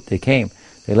heard the flute. They came.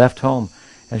 They left home.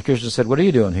 And Krishna said, "What are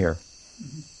you doing here?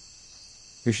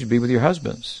 You should be with your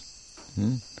husbands."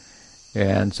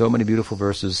 And so many beautiful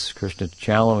verses. Krishna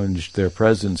challenged their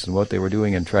presence and what they were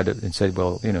doing, and said,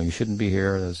 "Well, you shouldn't be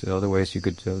here. There's other ways you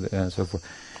could," and so forth.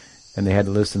 And they had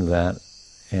to listen to that.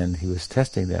 And he was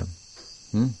testing them.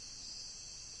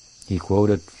 He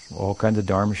quoted all kinds of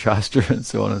Dharma Shastra and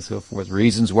so on and so forth,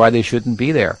 reasons why they shouldn't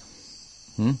be there.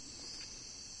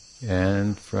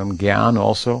 And from Gyan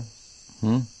also,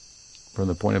 from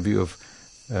the point of view of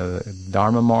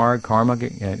Dharma Marg, Karma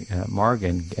Marg,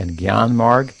 and Gyan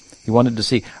Marg, he wanted to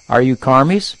see, are you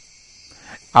karmis?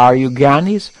 Are you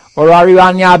gyanis? Or are you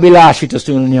anyabilashita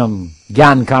sunyam?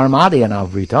 Gyan karmadi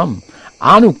anavritam.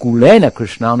 Anukulena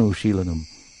krishnanu shilanam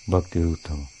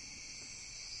bhaktirutam.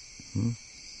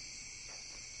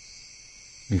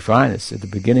 We find this at the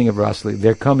beginning of Rasali.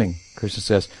 They're coming. Krishna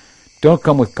says, don't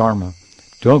come with karma.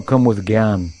 Don't come with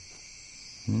gyan.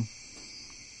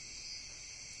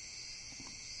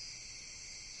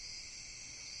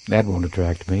 That won't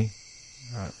attract me.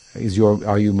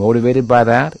 Are you motivated by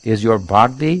that? Is your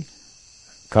bhakti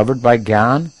covered by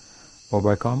gyan or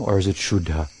by karma? Or is it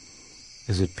shuddha?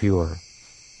 Is it pure?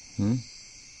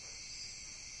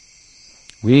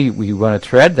 We want to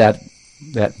tread that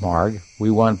marg. We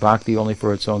want bhakti only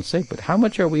for its own sake. But how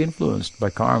much are we influenced by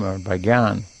karma or by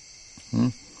gyan?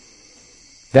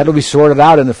 That'll be sorted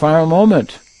out in the final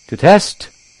moment to test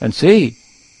and see.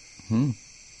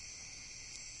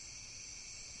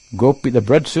 Gopi, the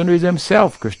Braj Sundaris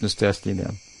themselves, Krishna's testing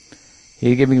them.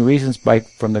 He's giving reasons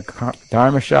from the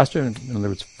Dharma Shastra, in other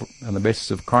words, on the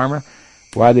basis of karma,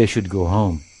 why they should go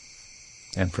home.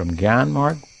 And from Gyan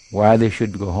Marg, why they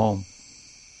should go home.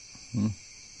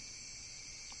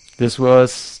 This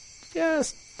was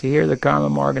just to hear the Karma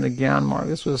Marg and the Gyan Marg.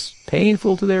 This was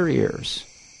painful to their ears.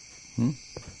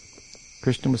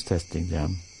 Krishna was testing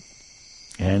them.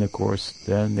 And of course,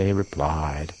 then they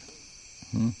replied.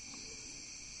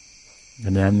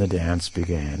 And then the dance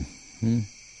began.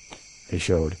 They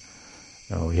showed,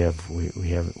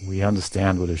 we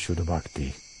understand what is Shuddha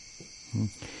Bhakti.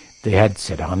 They had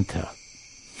Siddhanta.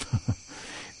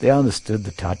 They understood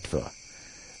the tattva.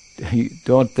 You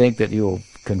don't think that you'll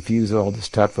confuse all this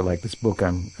tattva like this book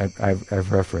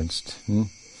I've referenced,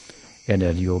 and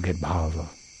that you'll get bhava.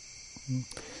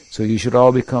 So you should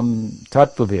all become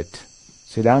tattvavit,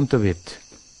 siddhantavit.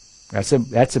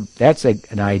 That's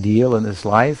an ideal in this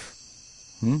life.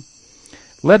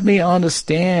 Let me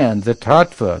understand the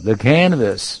tattva, the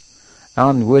canvas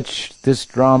on which this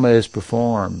drama is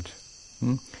performed.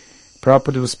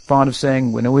 Prabhupada was fond of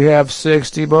saying, when we have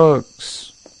 60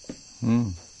 books.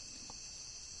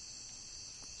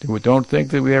 Don't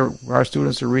think that our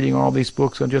students are reading all these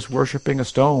books and just worshipping a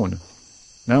stone.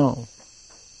 No.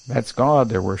 That's God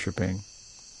they're worshipping.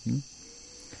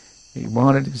 He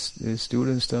wanted his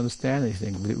students to understand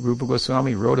anything. Rupa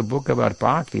Goswami wrote a book about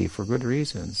bhakti for good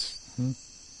reasons.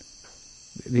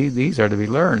 These are to be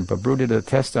learned. Prabhu did a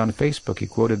test on Facebook. He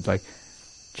quoted like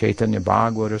Chaitanya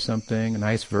Bhagavat or something, a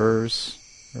nice verse,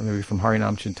 or maybe from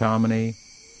Harinam Chintamani,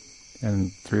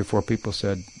 and 3 or 4 people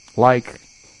said, like.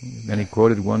 Then he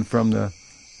quoted one from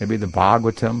maybe the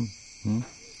Bhagavatam.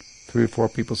 3 or 4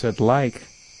 people said, like.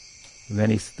 And then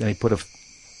he put a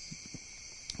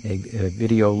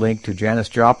video link to Janis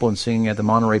Joplin singing at the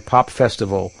Monterey Pop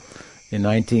Festival in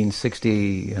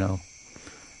 1960,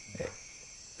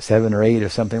 7 or 8 or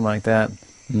something like that.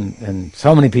 And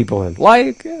so many people had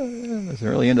I was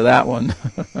really into that one.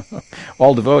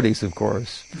 All devotees, of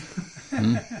course.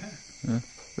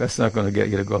 That's not going to get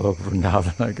you to go over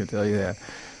Vrindavan, I can tell you that.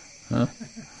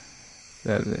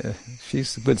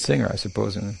 She's a good singer, I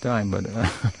suppose, in her time,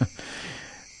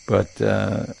 but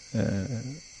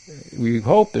we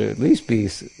hope there at least be,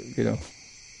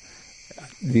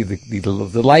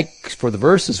 the likes for the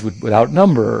verses would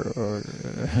outnumber,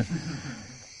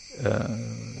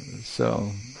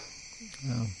 so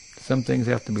some things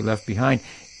have to be left behind,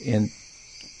 and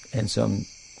some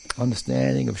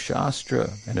understanding of Shastra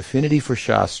and affinity for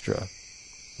Shastra.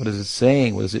 What is it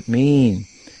saying? What does it mean?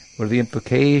 What are the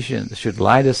implications? It should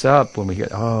light us up when we hear,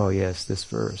 oh yes, this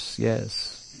verse,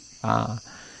 yes. I'm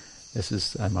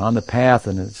on the path,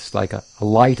 and it's like a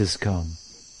light has come.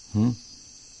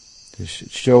 To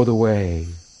show the way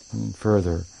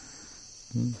further.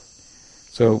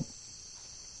 So,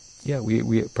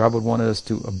 we probably wanted us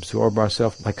to absorb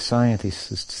ourselves, like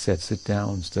scientists said, sit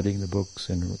down, studying the books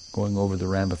and going over the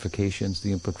ramifications,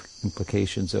 the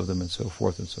implications of them, and so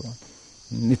forth and so on.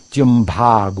 Nityam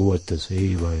bhagavata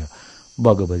sevaya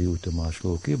bhagavati uttama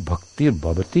shloke bhaktir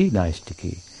bhavati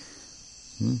naistiki.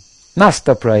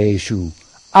 Nasta praeshu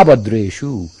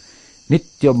abhadreshu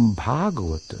nityam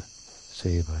bhagavata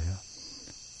sevaya.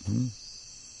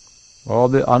 All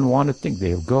the unwanted things,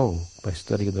 they'll go by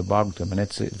studying the Bhagavatam. And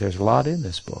there's a lot in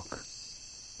this book.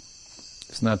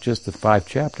 It's not just the 5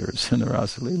 chapters in the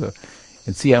Rasa Leela.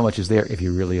 And see how much is there if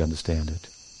you really understand it.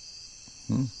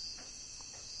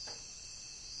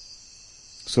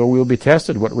 So we'll be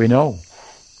tested what we know.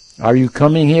 Are you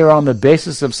coming here on the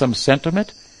basis of some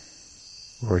sentiment?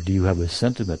 Or do you have a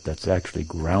sentiment that's actually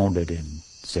grounded in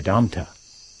Siddhanta?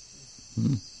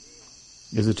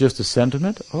 Is it just a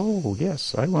sentiment? Oh,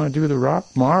 yes, I want to do the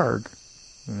Rock Marg.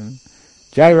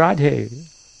 Jai Radhe,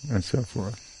 and so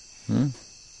forth.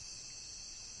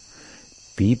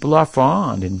 People are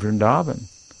fond in Vrindavan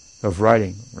of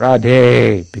writing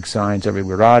Radhe, big signs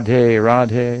everywhere, Radhe,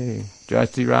 Radhe,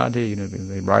 Jasti Radhe,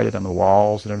 they write it on the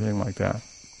walls and everything like that.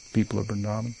 People of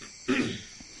Vrindavan.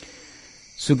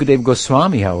 Sukadeva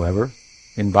Goswami, however,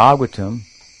 in Bhagavatam,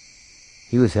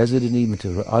 he was hesitant even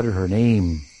to utter her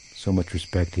name, so much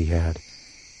respect he had.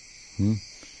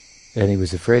 And he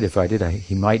was afraid if I did,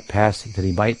 he might pass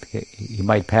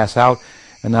out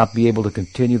and not be able to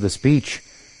continue the speech,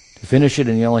 to finish it,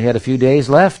 and he only had a few days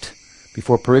left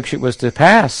before Parikshit was to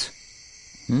pass.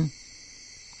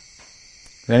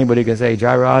 Anybody can say,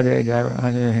 Jai Radhe, Jai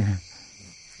Radhe.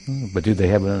 But do they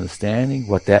have an understanding?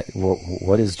 What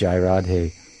is Jai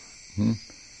Radhe?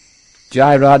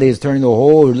 Jai Radhe is turning the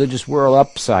whole religious world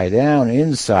upside down,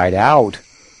 inside out.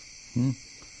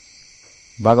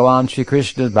 Bhagavan Shri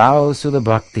Krishna bows to the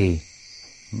bhakti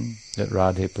that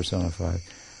Radhe personified.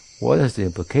 What is the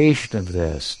implication of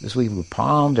this? This we will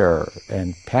ponder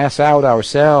and pass out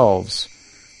ourselves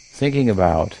thinking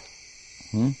about.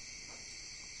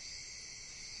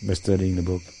 By studying the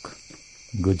book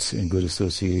in good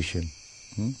association.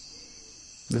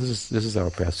 This is our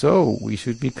path. So we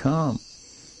should become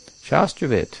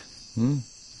Shastravit.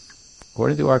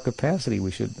 According to our capacity,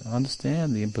 we should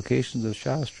understand the implications of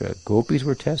Shastra. Gopis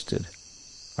were tested.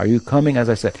 Are you coming, as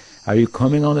I said, are you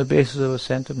coming on the basis of a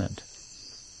sentiment?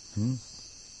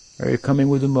 Are you coming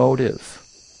with a motive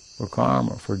for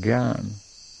karma, for gyan?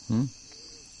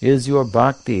 Is your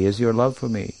bhakti, is your love for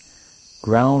me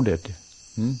grounded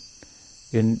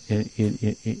in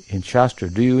Shastra?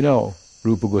 Do you know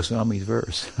Rupa Goswami's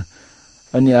verse?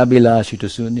 Anyabhilashita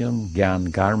sunyam gyan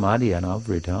karmadi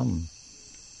anavritam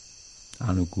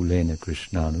anukulena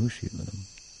krishnanushivanam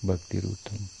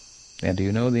bhaktirutam. And do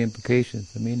you know the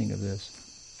implications, the meaning of this?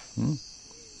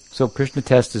 So Krishna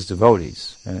tests his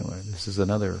devotees. Anyway, this is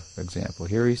another example.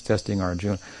 Here he's testing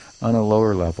Arjuna on a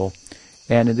lower level,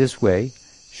 and in this way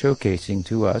showcasing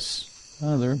to us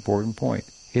Another important point.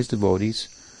 His devotees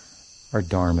are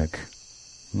dharmic.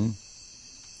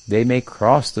 They may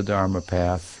cross the Dharma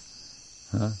path,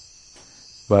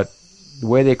 but the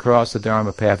way they cross the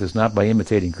Dharma path is not by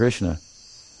imitating Krishna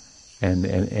and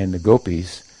the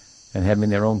gopis and having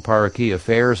their own paraki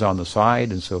affairs on the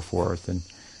side and so forth and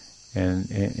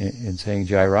saying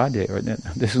Jai Radhe.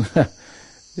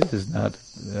 This is not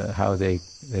how they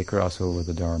cross over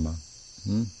the Dharma.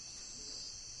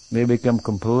 They become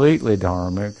completely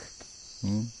dharmic.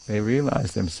 They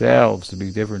realize themselves to be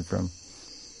different from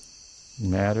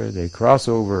matter. They cross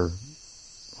over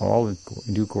all in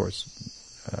due course.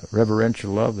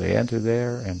 Reverential love, they enter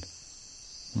there,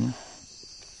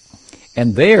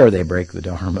 and there they break the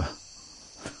Dharma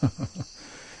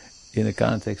in the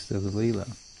context of the Leela.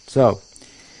 So,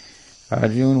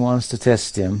 Arjuna wants to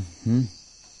test him.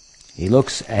 He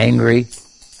looks angry.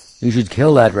 You should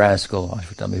kill that rascal,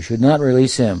 Ashwatthama. You should not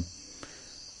release him.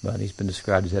 But he's been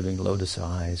described as having lotus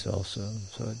eyes also.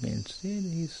 So it means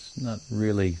he's not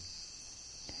really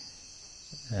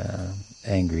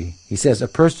angry. He says, a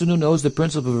person who knows the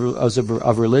principle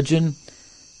of religion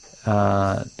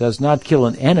does not kill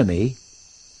an enemy,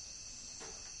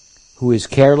 who is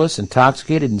careless,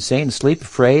 intoxicated, insane, asleep,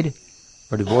 afraid,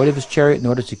 or devoid of his chariot in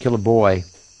order to kill a boy,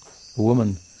 a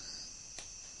woman,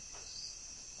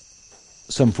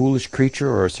 some foolish creature,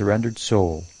 or a surrendered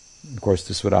soul. Of course,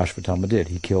 this is what Ashwatthama did.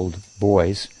 He killed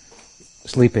boys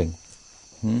sleeping.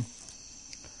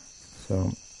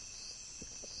 So,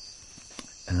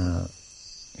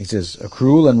 he says, a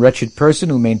cruel and wretched person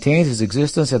who maintains his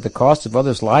existence at the cost of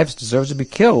others' lives deserves to be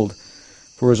killed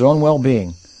for his own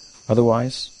well-being.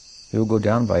 Otherwise, he will go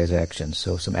down by his actions.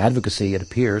 So some advocacy, it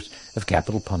appears, of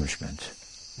capital punishment.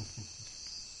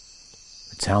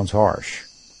 It sounds harsh.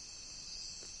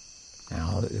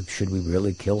 Now, should we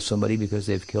really kill somebody because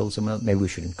they've killed someone else? Maybe we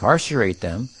should incarcerate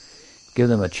them, give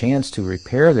them a chance to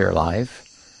repair their life,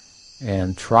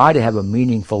 and try to have a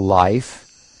meaningful life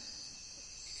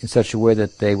in such a way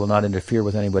that they will not interfere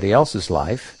with anybody else's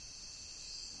life.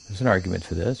 There's an argument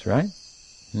for this, right?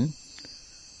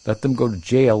 Let them go to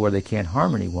jail where they can't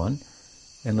harm anyone,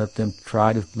 and let them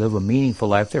try to live a meaningful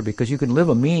life there, because you can live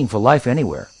a meaningful life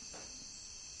anywhere.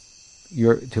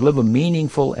 To live a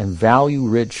meaningful and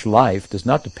value-rich life does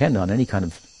not depend on any kind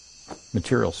of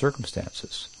material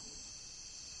circumstances.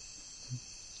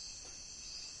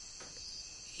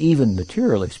 Even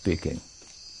materially speaking,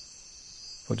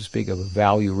 what to speak of a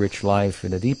value-rich life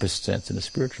in the deepest sense, in a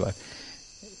spiritual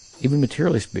life, even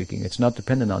materially speaking, it's not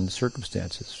dependent on the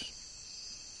circumstances.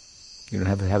 You don't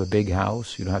have to have a big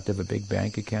house, you don't have to have a big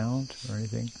bank account or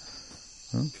anything.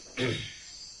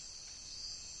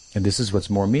 And this is what's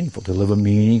more meaningful, to live a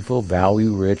meaningful,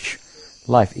 value-rich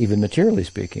life, even materially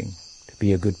speaking. To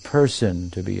be a good person,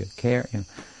 to be a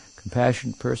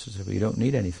compassionate person, so you don't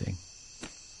need anything.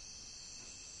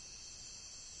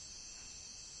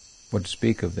 What to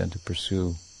speak of then to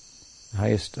pursue the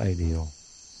highest ideal?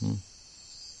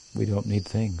 We don't need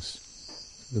things.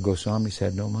 The Goswamis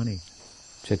had no money.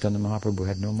 Chaitanya Mahaprabhu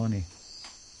had no money.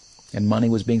 And money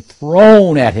was being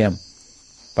thrown at him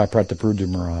by Prataparudra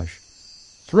Maharaj.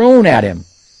 Thrown at him.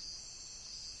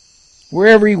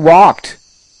 Wherever he walked.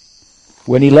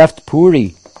 When he left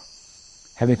Puri,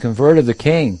 having converted the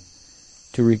king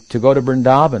to go to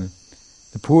Vrindavan,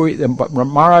 the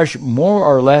Maharaj more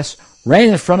or less ran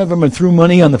in front of him and threw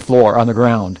money on the floor, on the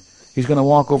ground. He's going to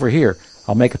walk over here.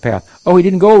 I'll make a path. Oh, he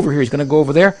didn't go over here. He's going to go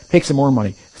over there. Take some more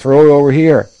money. Throw it over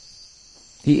here.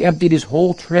 He emptied his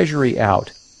whole treasury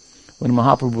out when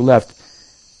Mahaprabhu left,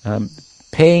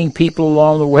 paying people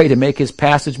along the way to make his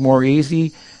passage more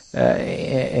easy,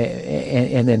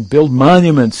 and then build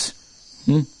monuments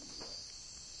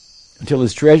until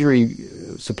his treasury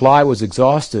supply was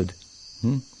exhausted.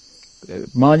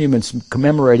 Monuments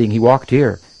commemorating he walked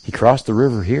here, he crossed the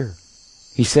river here,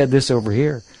 he said this over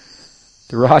here.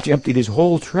 The Raj emptied his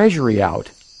whole treasury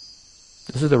out.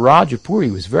 This is the Raj of Puri.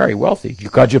 He was very wealthy.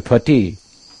 Gajapati,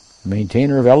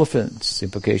 maintainer of elephants,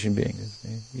 implication being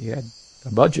he had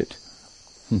a budget.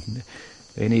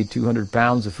 They need 200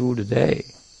 pounds of food a day.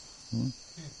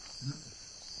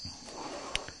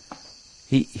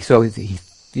 He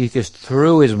just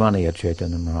threw his money at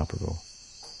Chaitanya Mahaprabhu.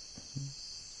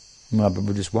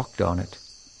 Mahaprabhu just walked on it.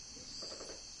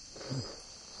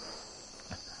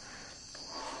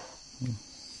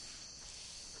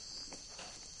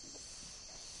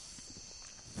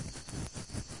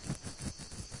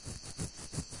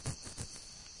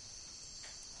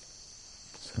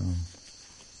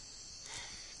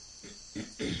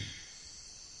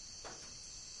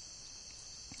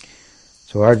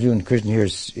 So Arjuna, Krishna here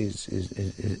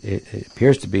it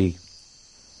appears to be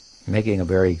making a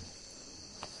very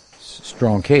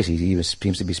strong case. He even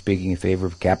seems to be speaking in favor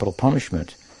of capital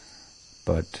punishment.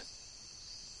 But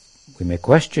we may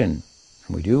question,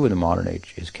 and we do in the modern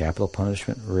age, is capital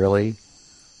punishment really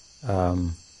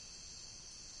the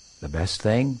best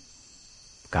thing?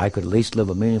 The guy could at least live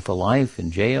a meaningful life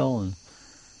in jail and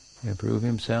improve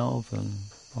himself, and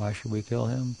why should we kill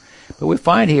him? But we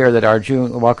find here that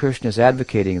Arjuna, while Krishna is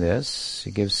advocating this,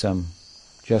 he gives some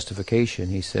justification.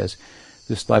 He says,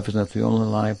 this life is not the only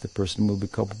life. The person will be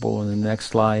culpable in the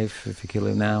next life. If you kill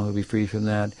him now, he'll be free from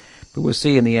that. But we'll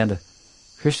see in the end,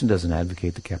 Krishna doesn't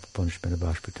advocate the capital punishment of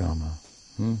Ashvatthama.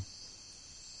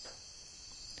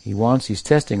 He's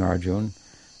testing Arjuna.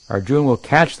 Arjuna will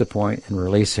catch the point and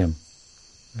release him.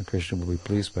 And Krishna will be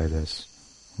pleased by this.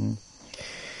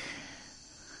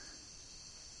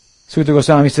 Suta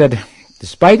Goswami said,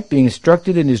 despite being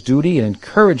instructed in his duty and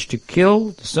encouraged to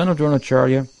kill the son of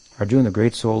Dronacharya, Arjuna, the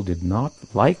great soul, did not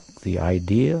like the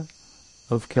idea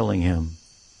of killing him,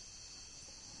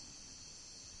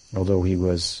 although he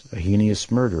was a heinous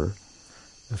murderer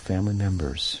of family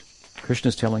members.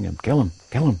 Krishna's telling him, kill him,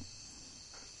 kill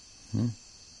him.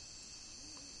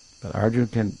 But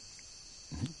Arjuna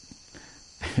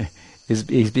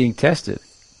he's being tested.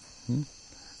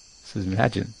 So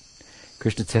imagine,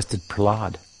 Krishna tested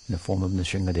Prahlad in the form of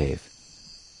Nrsingadev.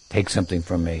 Take something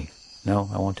from me. No,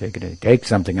 I won't take it. Take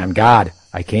something. I'm God.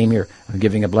 I came here. I'm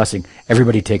giving a blessing.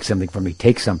 Everybody take something from me.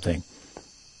 Take something.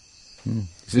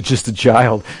 He's just a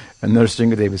child. And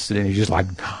Nrsingadev is sitting. He's just like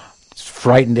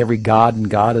frightened every god and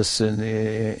goddess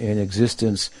in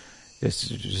existence. It's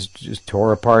just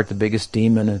tore apart the biggest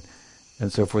demon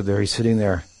and so forth. There he's sitting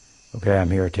there. Okay,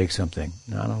 I'm here. Take something.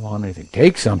 No, I don't want anything.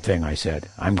 Take something, I said.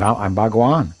 I'm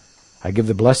Bhagwan. I give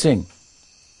the blessing.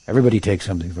 Everybody take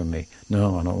something from me.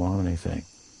 No, I don't want anything.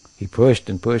 He pushed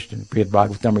and pushed, and Srimad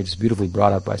Bhagavatam is beautifully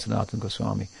brought up by Sanatana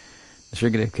Goswami. The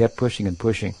Srimad kept pushing and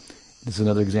pushing. This is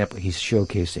another example. He's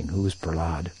showcasing who is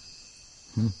Prahlad.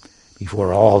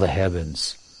 Before all the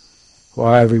heavens.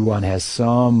 Well, everyone has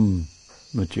some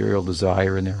material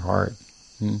desire in their heart,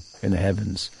 in the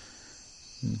heavens.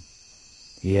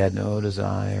 He had no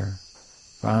desire.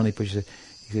 Finally pushed it.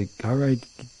 He said, all right,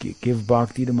 give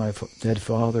bhakti to my dead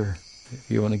father. If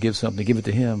you want to give something, give it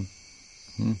to him.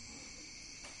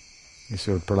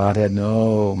 So Prahlad had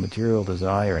no material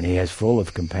desire, and he is full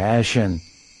of compassion.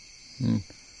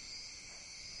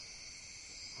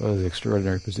 What an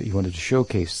extraordinary position. He wanted to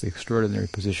showcase the extraordinary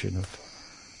position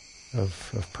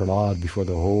of Prahlad before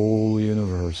the whole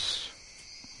universe.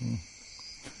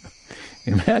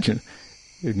 Imagine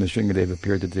if Nrsingadev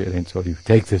appeared today and told you,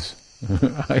 take this.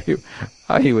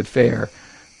 how he would fare.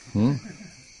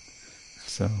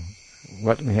 So,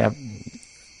 what we have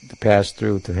to pass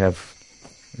through to have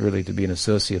really to be an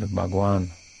associate of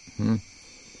Bhagwan. The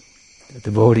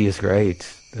devotee is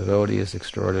great. The devotee is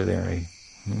extraordinary.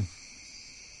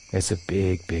 It's a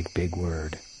big, big, big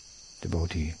word.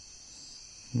 Devotee.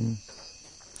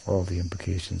 All the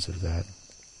implications of that.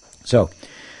 So,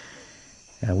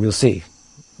 we'll see.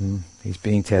 He's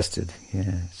being tested.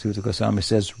 Suta Goswami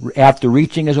says, after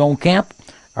reaching his own camp,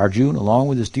 Arjuna, along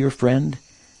with his dear friend,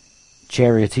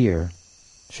 charioteer,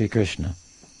 Sri Krishna,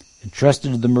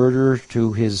 entrusted the murder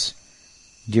to his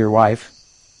dear wife,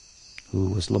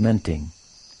 who was lamenting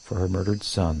for her murdered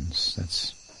sons.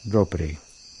 That's Draupadi.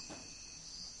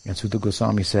 And Suta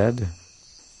Goswami said,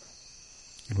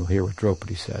 and we'll hear what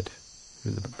Draupadi said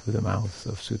through the mouth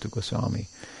of Suta Goswami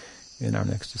in our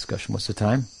next discussion. What's the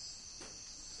time?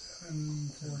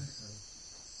 7:40.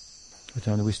 What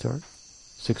time do we start?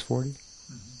 6:40?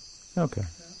 Okay.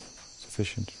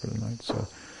 Sufficient for the night. So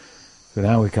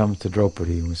now we come to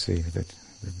Draupadi, and we see that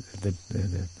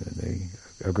the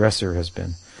aggressor has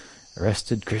been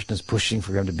arrested. Krishna's pushing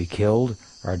for him to be killed.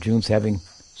 Arjuna's having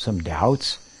some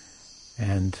doubts,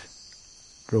 and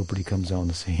Draupadi comes on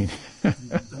the scene.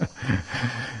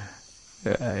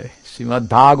 Srimad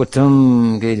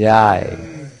Bhagavatam ki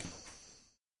jai.